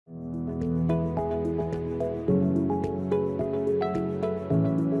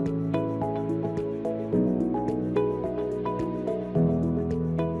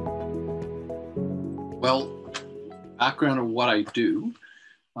background of what I do.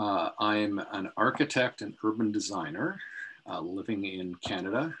 I'm an architect and urban designer living in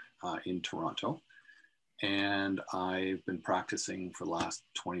Canada, in Toronto. And I've been practicing for the last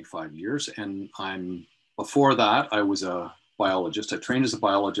 25 years. And before that, I was a biologist. I trained as a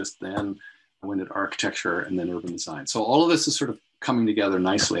biologist, then I went into architecture and then urban design. So all of this is sort of coming together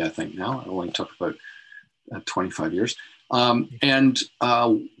nicely, I think now. It only took about 25 years. And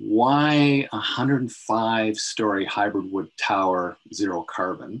why 105-story hybrid wood tower, zero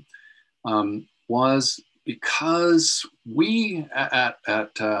carbon, was because we at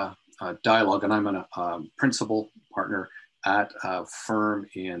Dialog, and I'm a principal partner at a firm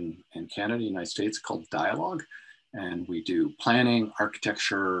in Canada, United States, called Dialog. And we do planning,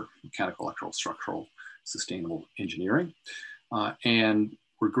 architecture, mechanical, electrical, structural, sustainable engineering. And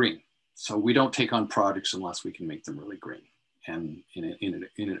we're green. So we don't take on projects unless we can make them really green and in an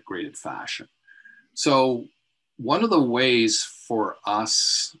integrated fashion. So one of the ways for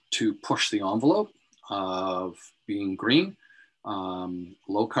us to push the envelope of being green,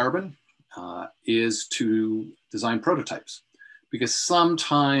 low carbon, is to design prototypes. Because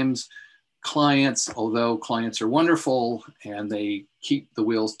sometimes clients, although clients are wonderful and they keep the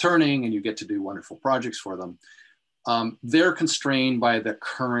wheels turning and you get to do wonderful projects for them, they're constrained by the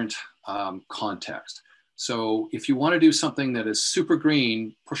current context. So if you want to do something that is super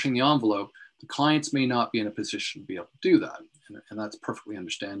green, pushing the envelope, the clients may not be in a position to be able to do that. And that's perfectly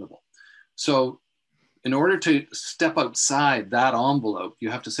understandable. So in order to step outside that envelope,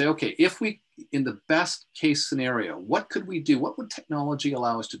 you have to say, okay, if we, in the best case scenario, what could we do? What would technology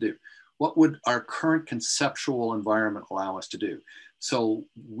allow us to do? What would our current conceptual environment allow us to do? So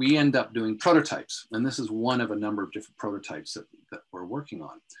we end up doing prototypes. And this is one of a number of different prototypes that we're working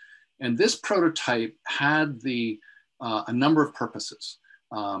on. And this prototype had a number of purposes.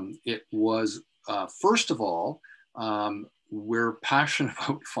 It was, first of all, we're passionate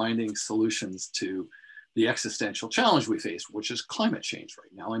about finding solutions to the existential challenge we face, which is climate change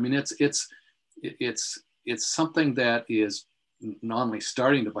right now. I mean, it's something that is not only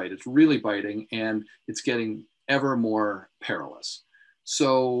starting to bite, it's really biting, and it's getting ever more perilous.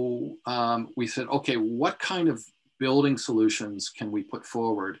 So we said, okay, what kind of building solutions can we put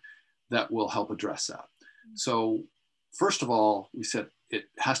forward that will help address that? So first of all, we said it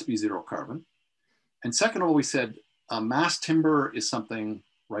has to be zero carbon. And second of all, we said mass timber is something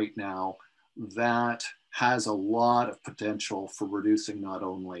right now that has a lot of potential for reducing not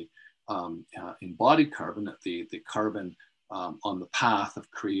only embodied carbon, the carbon on the path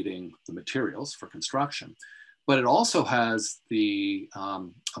of creating the materials for construction, but it also has the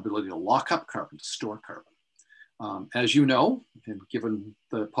ability to lock up carbon, to store carbon. As you know, and given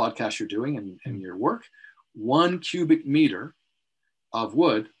the podcast you're doing and your work, 1 cubic meter of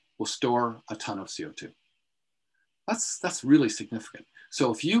wood will store a ton of CO2. That's really significant.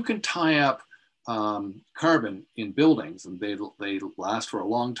 So if you can tie up carbon in buildings, and they last for a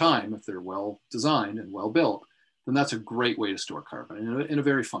long time if they're well designed and well built, then that's a great way to store carbon in a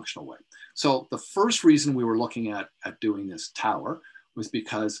very functional way. So the first reason we were looking at doing this tower was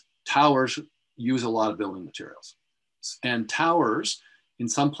because towers use a lot of building materials. And towers, in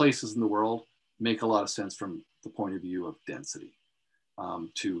some places in the world, make a lot of sense from the point of view of density,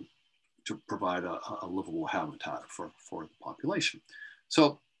 to provide a livable habitat for the population.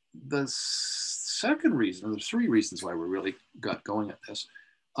 So the second reason, there's 3 reasons why we really got going at this,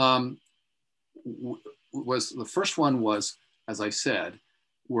 was the first one was, as I said,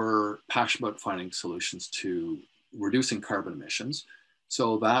 we're passionate about finding solutions to reducing carbon emissions.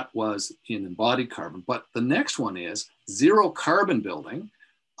 So that was in embodied carbon. But the next one is zero carbon building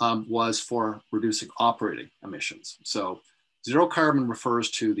was for reducing operating emissions. So zero carbon refers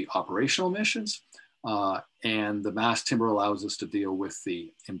to the operational emissions, and the mass timber allows us to deal with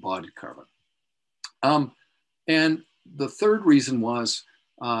the embodied carbon. And the third reason was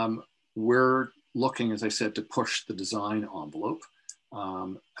we're looking, as I said, to push the design envelope,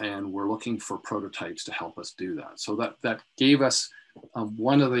 and we're looking for prototypes to help us do that. So that gave us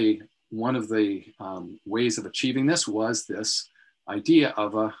one of the ways of achieving this was this idea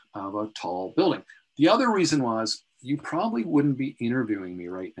of a tall building. The other reason was you probably wouldn't be interviewing me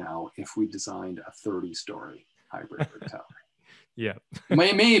right now if we designed a 30-story hybrid tower. Yeah.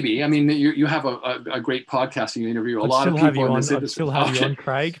 Maybe. I mean, you have a great podcast and you interview a lot of people in this industry. I'd still have you on,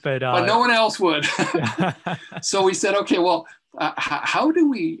 Craig, but no one else would. So we said, okay, well, how do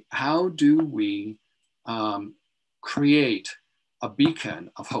we create a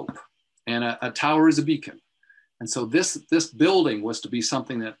beacon of hope? And a tower is a beacon. And so this building was to be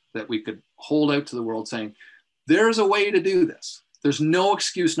something that we could hold out to the world saying, there's a way to do this. There's no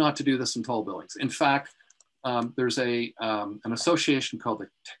excuse not to do this in tall buildings. In fact, there's an association called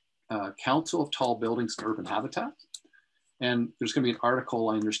the Council of Tall Buildings and Urban Habitat. And there's going to be an article,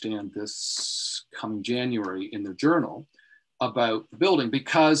 I understand, this coming January in the journal about the building,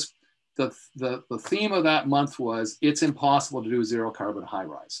 because the theme of that month was it's impossible to do zero carbon high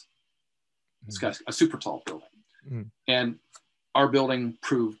rise. It's got a super tall building. Mm. And our building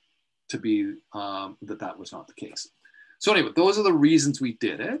proved to be that was not the case. So anyway, those are the reasons we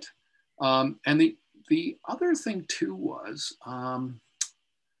did it. And the other thing too was,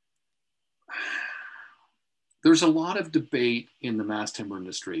 there's a lot of debate in the mass timber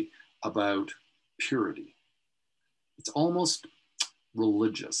industry about purity. It's almost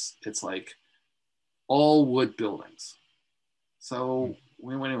religious. It's like all wood buildings. So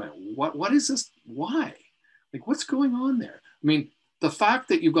wait a minute, what is this? Why? Like, what's going on there? I mean, the fact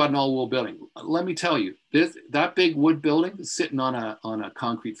that you've got an all wood building, let me tell you, that big wood building is sitting on a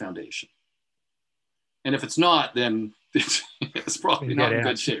concrete foundation. And if it's not, then it's probably not in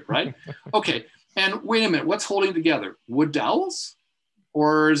good shape, right? Okay. And wait a minute, what's holding together? Wood dowels,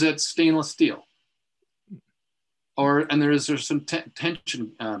 or is it stainless steel? And there's some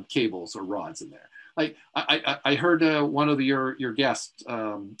tension cables or rods in there. Like I heard one of your guests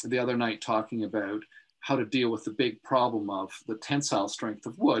the other night talking about how to deal with the big problem of the tensile strength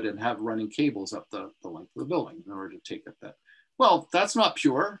of wood and have running cables up the length of the building in order to take up that. Well, that's not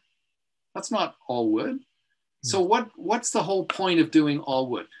pure. That's not all wood. So what's the whole point of doing all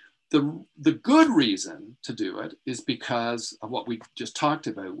wood? The good reason to do it is because of what we just talked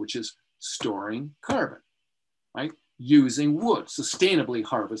about, which is storing carbon, right? Using wood, sustainably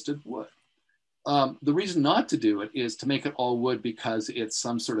harvested wood. The reason not to do it is to make it all wood because it's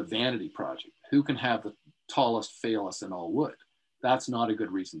some sort of vanity project. Who can have the tallest phallus in all wood? That's not a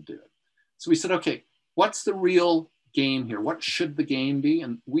good reason to do it. So we said, okay, what's the real game here? What should the game be?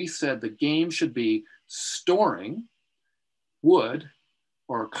 And we said the game should be storing wood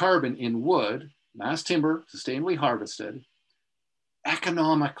or carbon in wood, mass timber, sustainably harvested,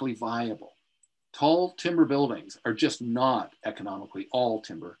 economically viable. Tall timber buildings are just not economically, all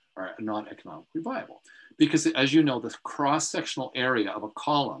timber are not economically viable. Because as you know, the cross-sectional area of a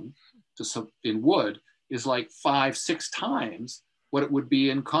column in wood is like 5-6 times what it would be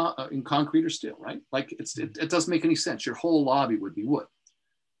in concrete or steel, right? Like it doesn't make any sense. Your whole lobby would be wood.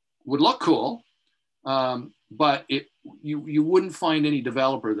 Would look cool, but you wouldn't find any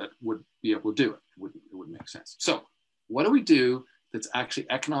developer that would be able to do it. It wouldn't make sense. So what do we do that's actually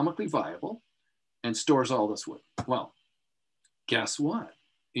economically viable and stores all this wood? Well, guess what?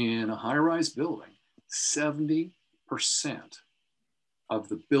 In a high-rise building, 70% of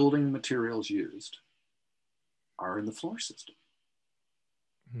the building materials used are in the floor system.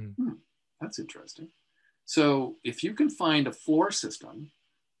 That's interesting. So if you can find a floor system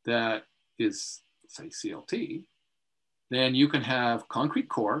that is, say, CLT, then you can have concrete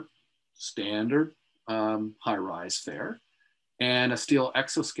core, standard high-rise fare, and a steel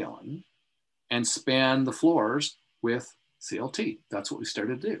exoskeleton, and span the floors with CLT. That's what we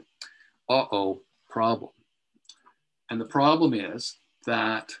started to do. Uh-oh, problem. And the problem is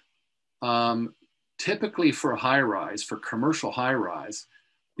that typically for a high-rise, for commercial high-rise,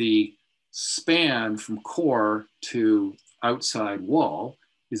 the span from core to outside wall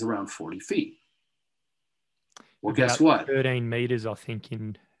is around 40 feet. Well, guess what? 13 meters, I think,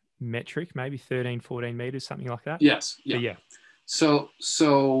 in metric, maybe 13, 14 meters, something like that. Yes. Yeah. But yeah. So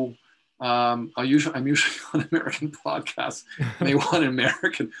I'm usually on American podcasts, and they want an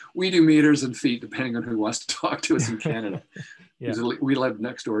American. We do meters and feet, depending on who wants to talk to us in Canada. Yeah. We live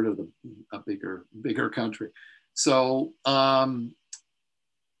next door to a bigger country. So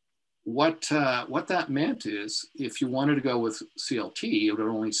what that meant is, if you wanted to go with CLT, it would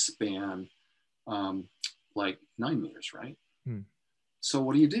only span like 9 meters, right? So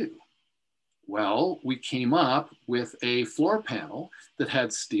what do? Well, we came up with a floor panel that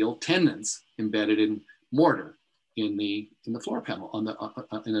had steel tendons embedded in mortar in the floor panel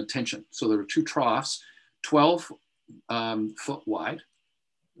in a tension. So there were 2 troughs, 12 foot wide,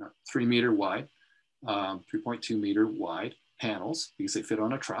 3 meter wide, 3.2 meter wide panels, because they fit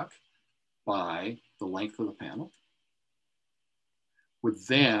on a truck by the length of the panel. Would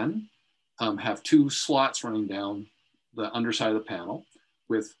then have 2 slots running down the underside of the panel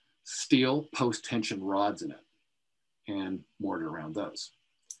with steel post-tension rods in it and mortar around those.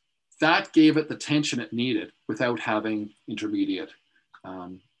 That gave it the tension it needed without having intermediate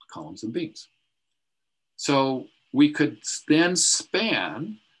columns and beams. So we could then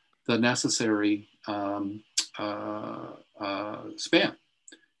span the necessary span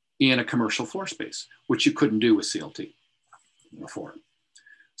in a commercial floor space, which you couldn't do with CLT before.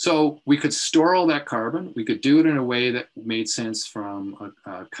 So we could store all that carbon. We could do it in a way that made sense from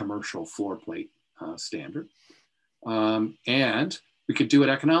a commercial floor plate standard. And we could do it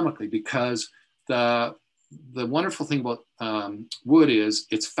economically, because the wonderful thing about wood is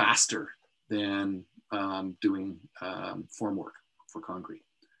it's faster than doing formwork for concrete,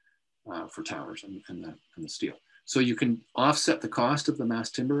 for towers and the steel. So you can offset the cost of the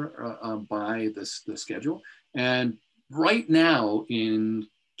mass timber by the schedule. And right now in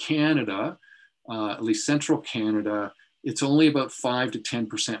Canada, at least central Canada, it's only about 5 to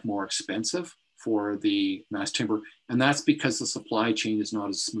 10% more expensive for the mass timber. And that's because the supply chain is not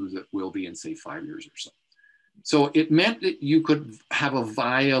as smooth as it will be in, say, 5 years or so. So it meant that you could have a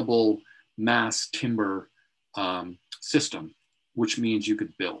viable mass timber system, which means you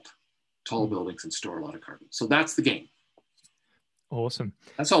could build tall buildings and store a lot of carbon. So that's the game. Awesome.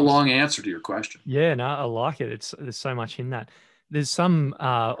 That's a long answer to your question. Yeah, no, I like it. There's so much in that. There's some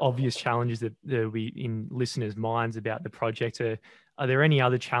obvious challenges that will be in listeners' minds about the project. Are there any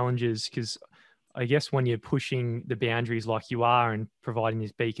other challenges? Because I guess when you're pushing the boundaries like you are and providing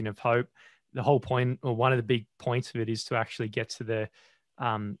this beacon of hope, the whole point, or one of the big points of it, is to actually get to the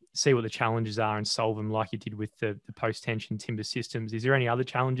see what the challenges are and solve them, like you did with the post-tension timber systems. Is there any other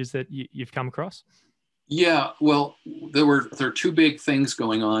challenges that you've come across? Yeah, well, there are two big things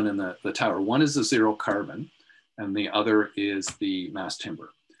going on in the tower. One is the zero carbon, and the other is the mass timber.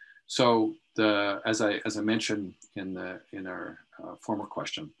 So as I mentioned in our former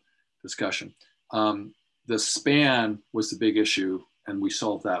question discussion, the span was the big issue, and we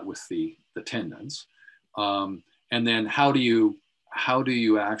solved that with the tendons. And then how do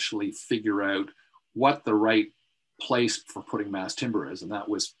you actually figure out what the right place for putting mass timber is? And that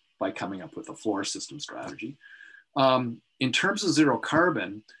was by coming up with a floor system strategy. In terms of zero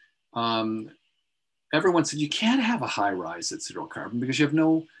carbon, everyone said you can't have a high rise at zero carbon because you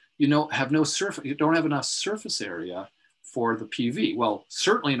don't have enough surface area for the PV. Well,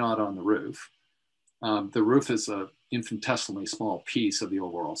 certainly not on the roof. The roof is an infinitesimally small piece of the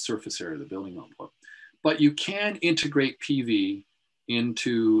overall surface area of the building envelope. But you can integrate PV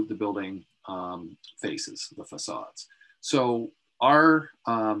into the building faces, the facades. So our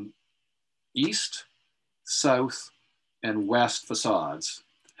east, south, and west facades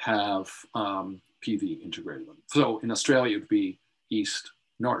have PV integrated them. So in Australia, it would be east,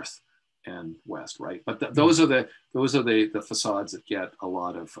 north, and west, right? But those are the facades that get a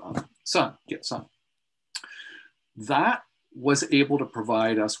lot of sun. That was able to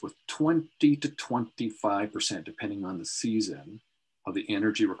provide us with 20 to 25%, depending on the season, of the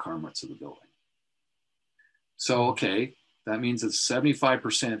energy requirements of the building. So, okay, that means it's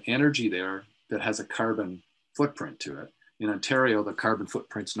 75% energy there that has a carbon footprint to it. In Ontario, the carbon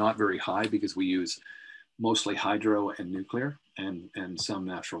footprint's not very high because we use mostly hydro and nuclear and some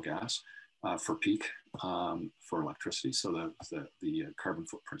natural gas for peak for electricity. So the carbon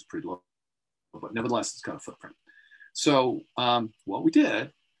footprint's pretty low, but nevertheless, it's got a footprint. So what we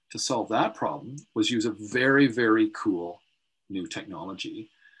did to solve that problem was use a very, very cool new technology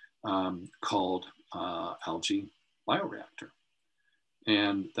called algae bioreactor.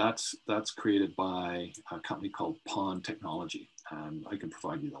 And that's created by a company called Pond Technology. I can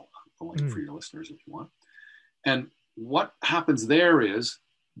provide you the link for your listeners if you want. And what happens there is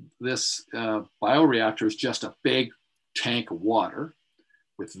this bioreactor is just a big tank of water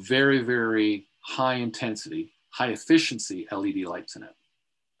with very, very high intensity, high efficiency LED lights in it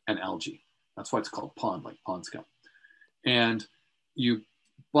and algae. That's why it's called pond, like pond scum. And you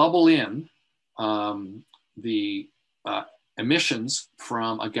bubble in the emissions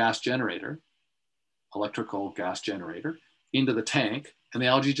from a gas generator, electrical gas generator, into the tank, and the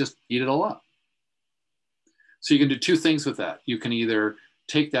algae just eat it all up. So you can do two things with that. You can either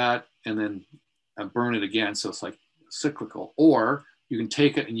take that and then burn it again, so it's like cyclical, or you can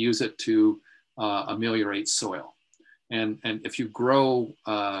take it and use it to ameliorate soil. And if you grow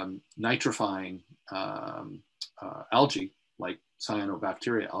nitrifying algae, like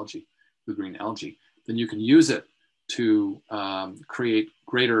cyanobacteria algae, blue green algae, then you can use it to create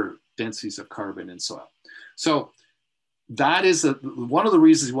greater densities of carbon in soil. So that is one of the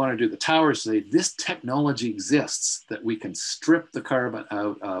reasons we want to do the tower, is say this technology exists that we can strip the carbon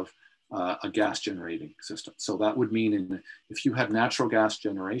out of a gas generating system. So that would mean if you had natural gas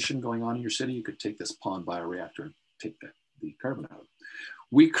generation going on in your city, you could take this pond bioreactor and take the carbon out.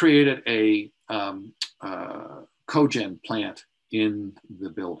 We created a cogen plant in the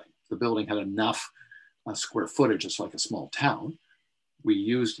building. The building had enough square footage, it's like a small town. We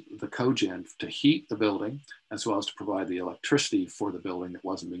used the cogen to heat the building as well as to provide the electricity for the building that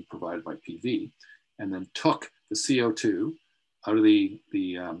wasn't being provided by PV, and then took the CO2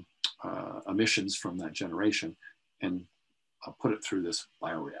 emissions from that generation and put it through this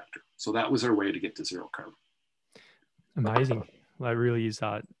bioreactor. So that was our way to get to zero carbon. Amazing. Well, that really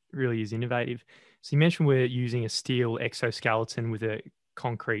is innovative. So you mentioned we're using a steel exoskeleton with a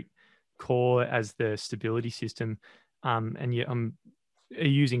concrete core as the stability system. And are you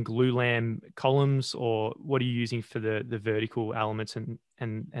using glulam columns, or what are you using for the vertical elements and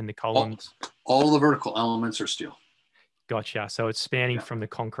the columns? All the vertical elements are steel. Gotcha. So it's spanning from the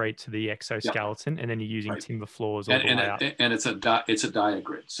concrete to the exoskeleton, and then you're using timber floors all the way up. And it's a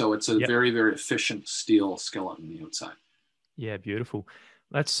diagrid. So it's a very, very efficient steel skeleton on the outside. Yeah, beautiful.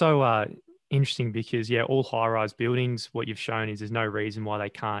 That's so interesting because, all high-rise buildings, what you've shown is there's no reason why they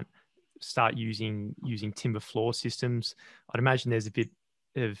can't start using timber floor systems. I'd imagine there's a bit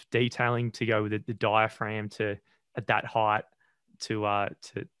of detailing to go with the diaphragm at that height to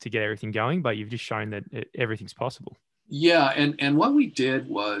get everything going, but you've just shown that everything's possible. Yeah, and what we did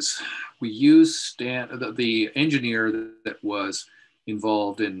was we used the engineer that was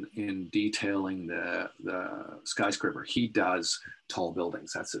involved in detailing the skyscraper. He does tall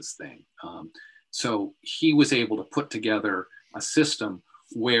buildings, that's his thing. So he was able to put together a system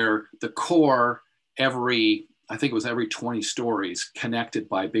where the core, I think it was every 20 stories, connected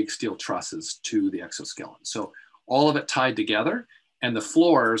by big steel trusses to the exoskeleton. So all of it tied together, and the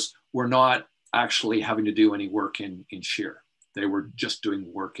floors were not actually having to do any work in shear. They were just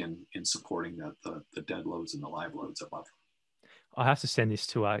doing work in supporting the dead loads and the live loads above. I have to send this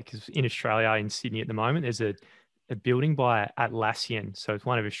to because in Australia, in Sydney at the moment, there's a building by Atlassian. So it's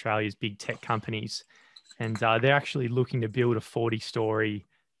one of Australia's big tech companies. And they're actually looking to build a 40-story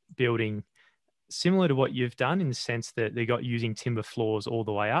building similar to what you've done, in the sense that they got using timber floors all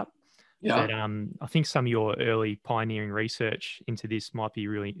the way up. Yeah. But I think some of your early pioneering research into this might be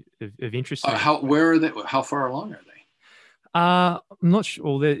really of interest. Where are they? How far along are they? I'm not sure.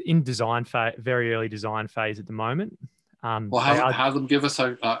 Well, they're in design phase, very early design phase at the moment. Have them give us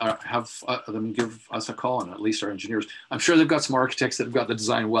a call, and at least our engineers. I'm sure they've got some architects that have got the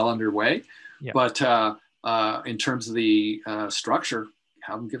design well underway. Yep. But in terms of the structure,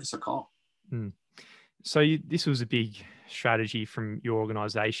 have them give us a call. Mm. So this was a big strategy from your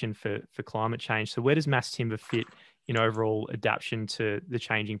organization for climate change. So where does mass timber fit in overall adaptation to the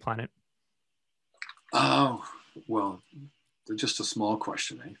changing planet? Oh, well, just a small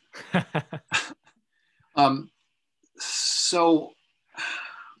question, eh? So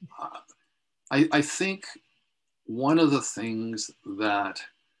I think one of the things that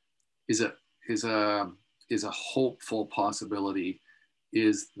is a hopeful possibility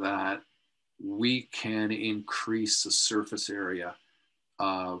is that we can increase the surface area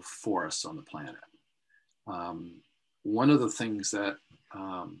of forests on the planet. One of the things that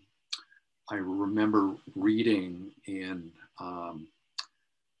I remember reading in a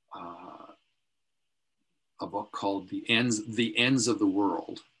book called The Ends of the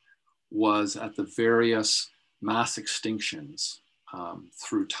World was at the various mass extinctions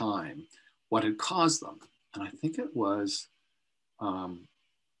through time, what had caused them. And I think it was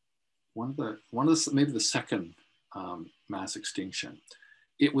maybe the second mass extinction.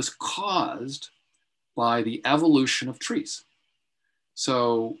 It was caused by the evolution of trees.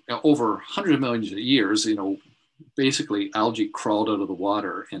 So over hundreds of millions of years, basically algae crawled out of the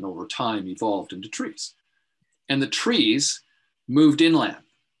water and over time evolved into trees. And the trees moved inland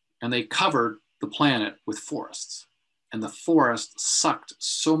and they covered the planet with forests. And the forest sucked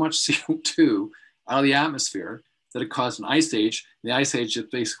so much CO2 out of the atmosphere that it caused an ice age. The ice age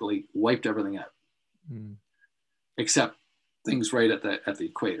just basically wiped everything out, except things right at the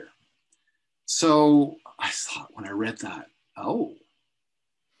equator. So I thought when I read that, oh,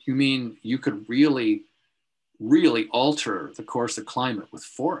 you mean you could really, really alter the course of climate with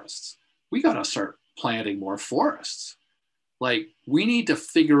forests? We got to start planting more forests. Like, we need to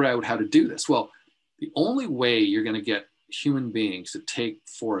figure out how to do this. Well, the only way you're going to get human beings to take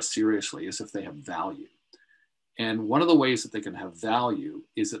forests seriously is if they have value. And one of the ways that they can have value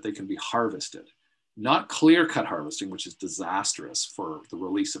is that they can be harvested. Not clear-cut harvesting, which is disastrous for the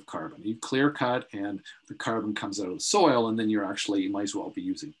release of carbon. You clear-cut and the carbon comes out of the soil, and then you might as well be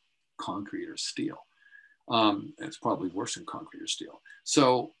using concrete or steel. It's probably worse than concrete or steel.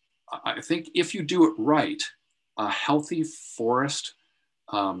 So I think if you do it right, a healthy forest,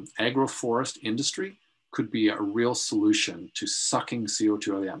 agroforest industry could be a real solution to sucking CO2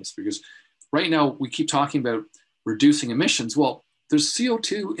 out of the atmosphere. Because right now we keep talking about reducing emissions. Well, there's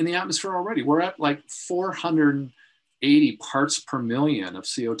CO2 in the atmosphere already. We're at like 480 parts per million of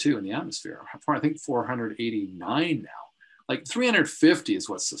CO2 in the atmosphere. I think 489 now. Like 350 is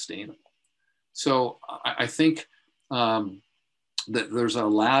what's sustainable. So I think there's a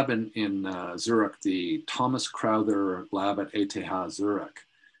lab in Zurich, the Thomas Crowther lab at ETH Zurich,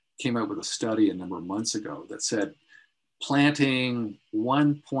 came out with a study a number of months ago that said planting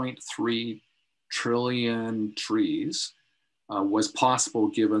 1.3 trillion trees was possible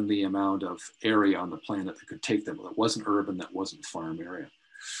given the amount of area on the planet that could take them. That wasn't urban, that wasn't farm area.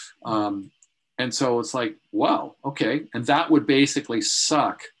 And so it's like, wow, okay. And that would basically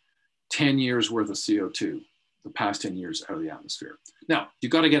suck 10 years worth of CO2, the past 10 years out of the atmosphere. Now, you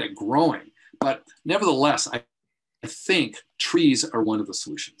got to get it growing. But nevertheless, I think trees are one of the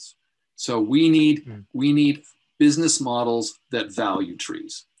solutions. So we need business models that value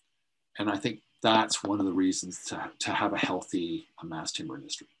trees. And I think that's one of the reasons to have a healthy mass timber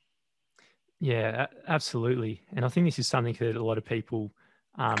industry. Yeah, absolutely. And I think this is something that a lot of people,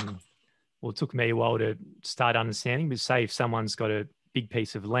 well, it took me a while to start understanding, but say if someone's got a big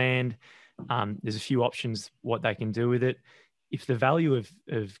piece of land, there's a few options what they can do with it. If the value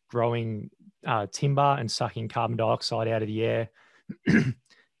of growing timber and sucking carbon dioxide out of the air, and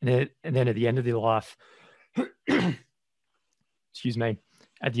then at the end of their life, excuse me,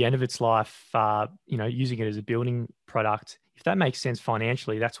 at the end of its life, using it as a building product, if that makes sense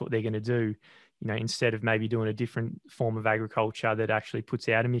financially, that's what they're going to do, instead of maybe doing a different form of agriculture that actually puts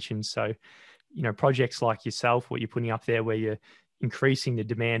out emissions. So, projects like yourself, what you're putting up there, where you're increasing the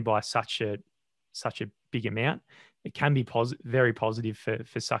demand by such a big amount, it can be very positive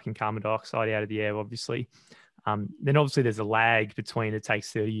for sucking carbon dioxide out of the air, obviously. Then obviously there's a lag between it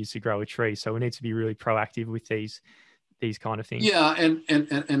takes 30 years to grow a tree. So we need to be really proactive with these kind of things. Yeah,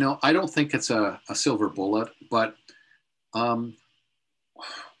 and I don't think it's a silver bullet, but one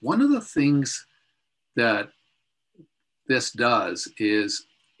of the things that this does is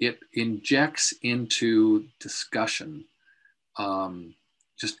it injects into discussion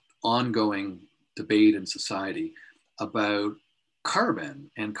just ongoing debate in society about carbon,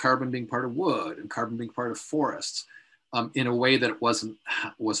 and carbon being part of wood, and carbon being part of forests, in a way that it wasn't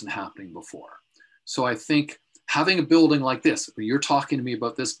happening before. So I think having a building like this, you're talking to me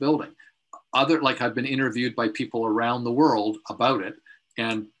about this building, I've been interviewed by people around the world about it,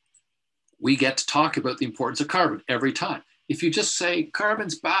 and we get to talk about the importance of carbon every time. If you just say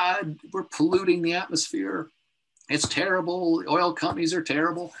carbon's bad, we're polluting the atmosphere, it's terrible, oil companies are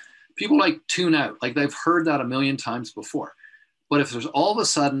terrible, people tune out. They've heard that a million times before. But if there's all of a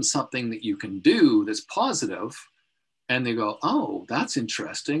sudden something that you can do that's positive, and they go, oh, that's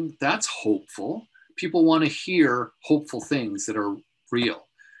interesting, that's hopeful. People want to hear hopeful things that are real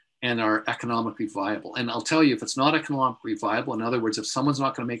and are economically viable. And I'll tell you, if it's not economically viable, in other words, if someone's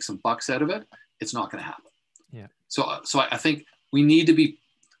not going to make some bucks out of it, it's not going to happen. Yeah. So I think we need to be,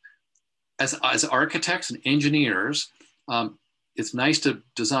 as architects and engineers, it's nice to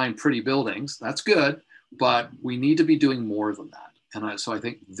design pretty buildings. That's good, but we need to be doing more than that. And so I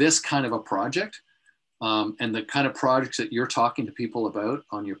think this kind of a project, and the kind of projects that you're talking to people about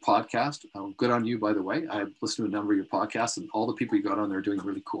on your podcast, good on you, by the way. I've listened to a number of your podcasts, and all the people you got on there are doing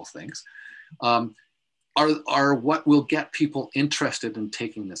really cool things, are what will get people interested in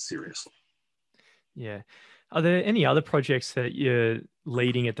taking this seriously. Yeah. Are there any other projects that you're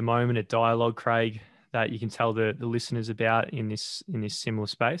leading at the moment at Dialog, Craig, that you can tell the listeners about in this similar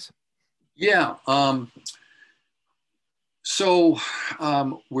space? Yeah. So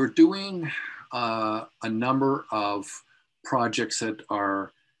we're doing a number of projects that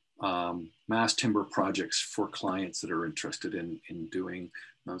are mass timber projects for clients that are interested in doing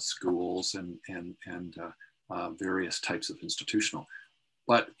schools and various types of institutional.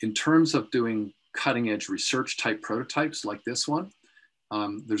 But in terms of doing cutting edge research type prototypes like this one,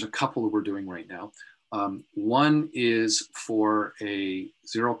 there's a couple that we're doing right now. One is for a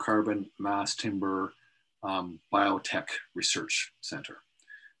zero carbon mass timber biotech research center.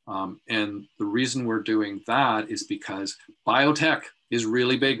 And the reason we're doing that is because biotech is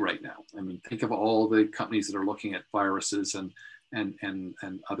really big right now. I mean, think of all the companies that are looking at viruses and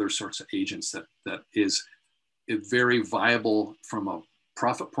other sorts of agents that is very viable from a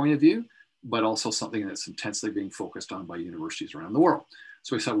profit point of view, but also something that's intensely being focused on by universities around the world.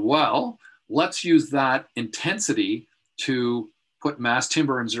 So we said, well, let's use that intensity to put mass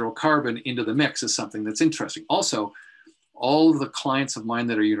timber and zero carbon into the mix as something that's interesting. Also, all of the clients of mine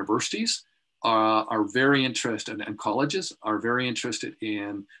that are universities are very interested, and colleges are very interested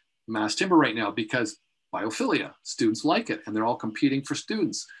in mass timber right now because biophilia, students like it, and they're all competing for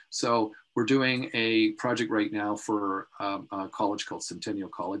students. So we're doing a project right now for a college called Centennial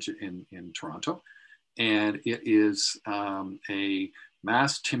College in Toronto. And it is a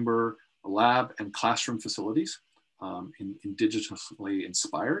mass timber lab and classroom facilities, indigenously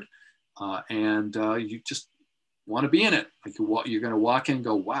inspired. And you just want to be in it. Like you're going to walk in and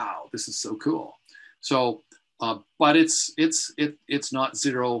go, wow, this is so cool. So, but it's not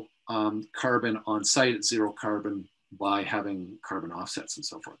zero carbon on site. It's zero carbon by having carbon offsets and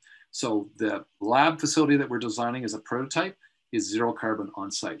so forth. So the lab facility that we're designing as a prototype is zero carbon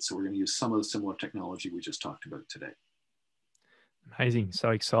on site. So we're going to use some of the similar technology we just talked about today. Amazing.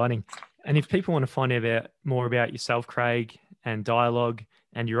 So exciting. And if people want to find out more about yourself, Craig, and Dialog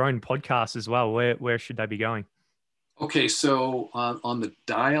and your own podcast as well, where should they be going? Okay, so on the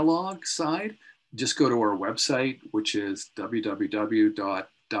Dialog side, just go to our website, which is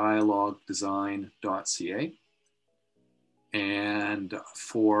www.dialogdesign.ca. And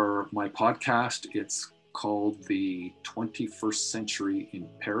for my podcast, it's called the 21st Century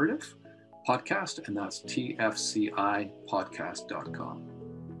Imperative Podcast, and that's tfcipodcast.com.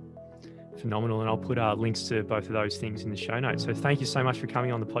 Phenomenal. And I'll put links to both of those things in the show notes. So thank you so much for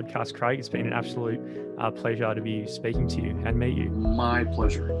coming on the podcast, Craig. It's been an absolute pleasure to be speaking to you and meet you. My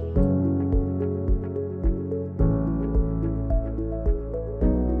pleasure.